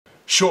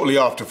Shortly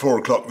after 4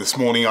 o'clock this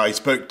morning, I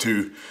spoke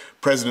to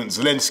President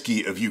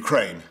Zelensky of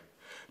Ukraine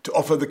to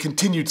offer the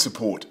continued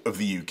support of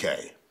the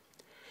UK,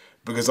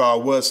 because our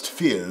worst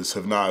fears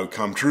have now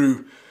come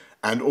true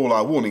and all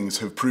our warnings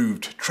have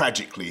proved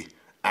tragically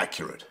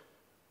accurate.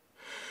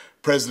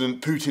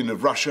 President Putin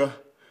of Russia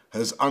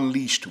has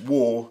unleashed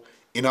war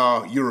in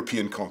our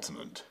European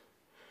continent.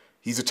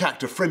 He's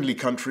attacked a friendly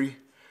country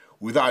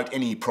without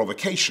any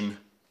provocation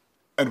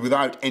and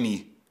without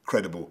any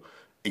credible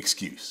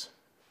excuse.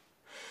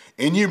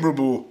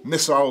 Innumerable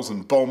missiles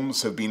and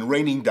bombs have been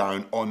raining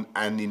down on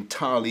an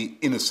entirely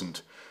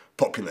innocent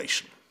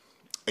population.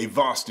 A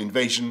vast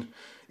invasion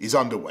is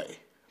underway,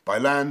 by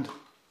land,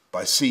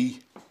 by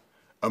sea,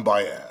 and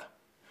by air.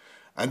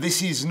 And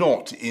this is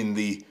not in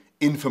the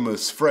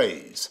infamous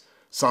phrase,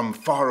 some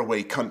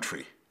faraway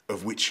country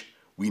of which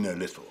we know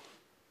little.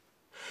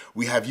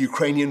 We have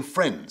Ukrainian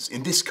friends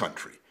in this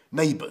country,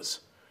 neighbours,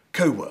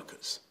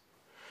 co-workers.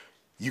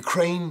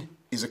 Ukraine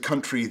is a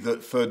country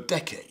that for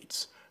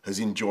decades has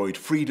enjoyed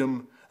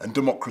freedom and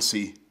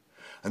democracy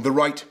and the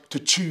right to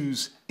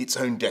choose its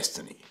own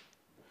destiny.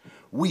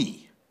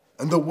 We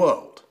and the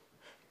world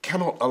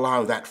cannot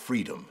allow that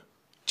freedom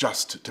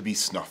just to be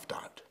snuffed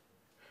out.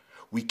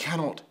 We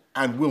cannot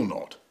and will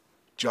not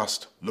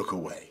just look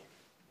away.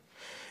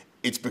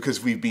 It's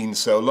because we've been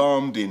so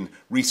alarmed in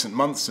recent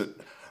months at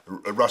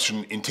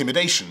Russian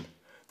intimidation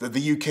that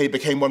the UK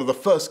became one of the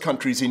first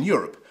countries in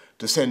Europe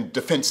to send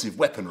defensive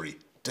weaponry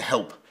to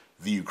help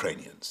the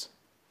Ukrainians.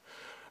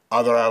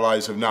 Other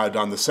allies have now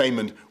done the same,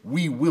 and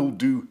we will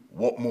do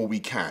what more we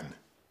can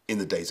in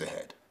the days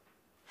ahead.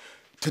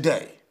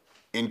 Today,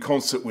 in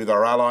concert with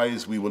our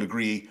allies, we will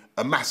agree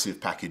a massive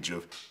package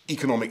of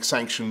economic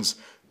sanctions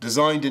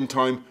designed in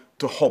time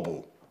to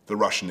hobble the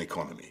Russian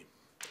economy.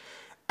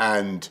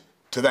 And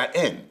to that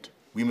end,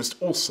 we must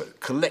also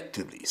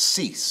collectively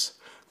cease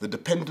the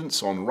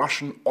dependence on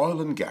Russian oil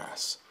and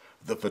gas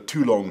that for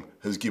too long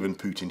has given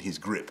Putin his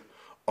grip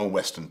on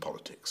Western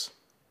politics.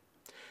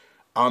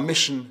 Our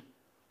mission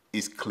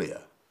is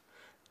clear.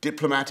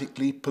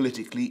 Diplomatically,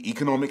 politically,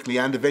 economically,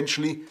 and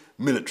eventually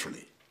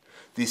militarily,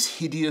 this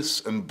hideous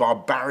and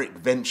barbaric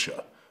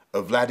venture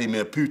of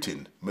Vladimir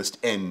Putin must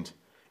end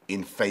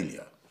in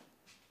failure.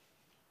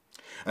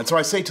 And so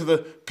I say to the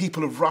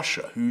people of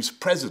Russia, whose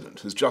president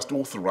has just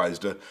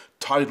authorized a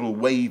tidal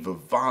wave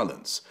of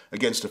violence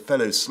against a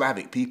fellow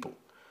Slavic people,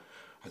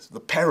 the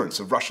parents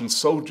of Russian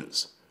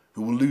soldiers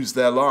who will lose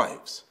their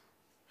lives,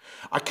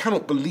 I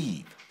cannot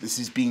believe this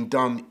is being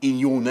done in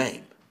your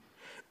name,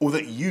 or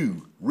that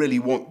you really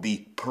want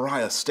the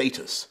pariah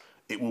status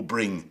it will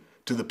bring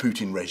to the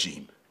Putin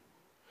regime.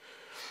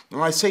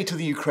 And I say to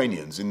the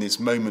Ukrainians in this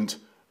moment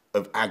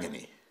of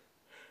agony,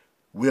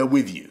 we are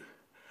with you.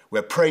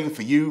 We're praying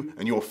for you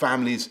and your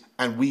families,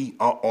 and we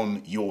are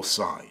on your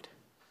side.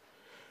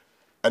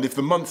 And if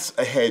the months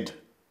ahead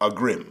are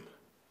grim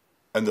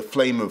and the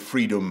flame of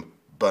freedom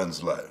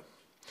burns low,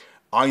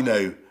 I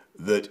know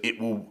that it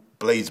will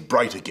blaze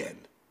bright again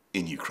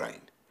in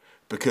Ukraine,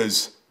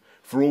 because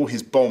for all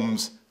his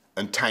bombs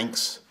and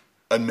tanks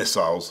and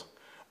missiles,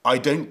 I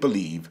don't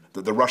believe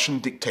that the Russian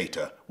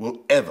dictator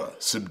will ever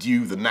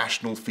subdue the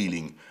national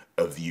feeling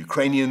of the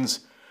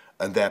Ukrainians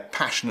and their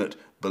passionate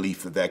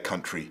belief that their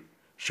country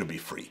should be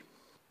free.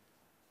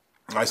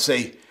 I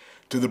say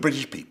to the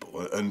British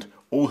people and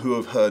all who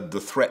have heard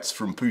the threats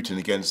from Putin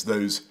against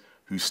those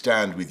who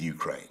stand with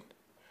Ukraine,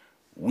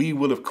 we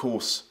will of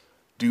course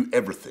do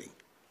everything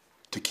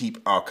to keep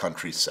our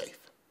country safe.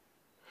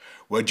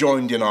 We're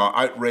joined in our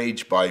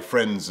outrage by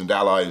friends and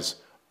allies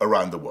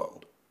around the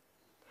world.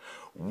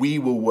 We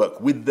will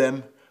work with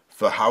them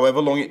for however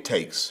long it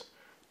takes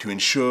to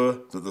ensure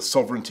that the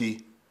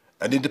sovereignty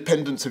and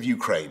independence of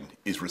Ukraine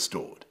is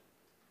restored.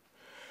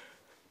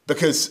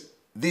 Because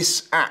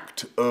this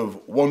act of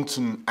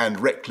wanton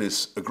and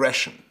reckless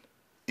aggression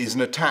is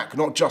an attack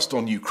not just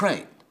on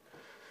Ukraine,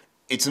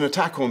 it's an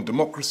attack on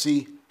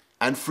democracy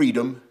and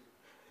freedom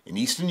in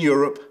Eastern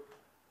Europe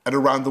and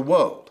around the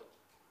world.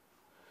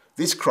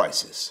 This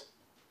crisis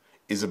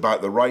is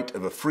about the right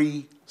of a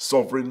free,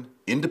 sovereign,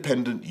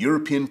 independent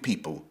European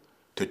people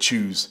to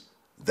choose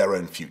their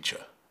own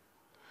future.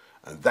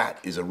 And that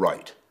is a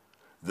right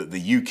that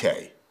the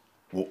UK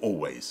will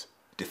always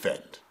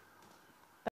defend.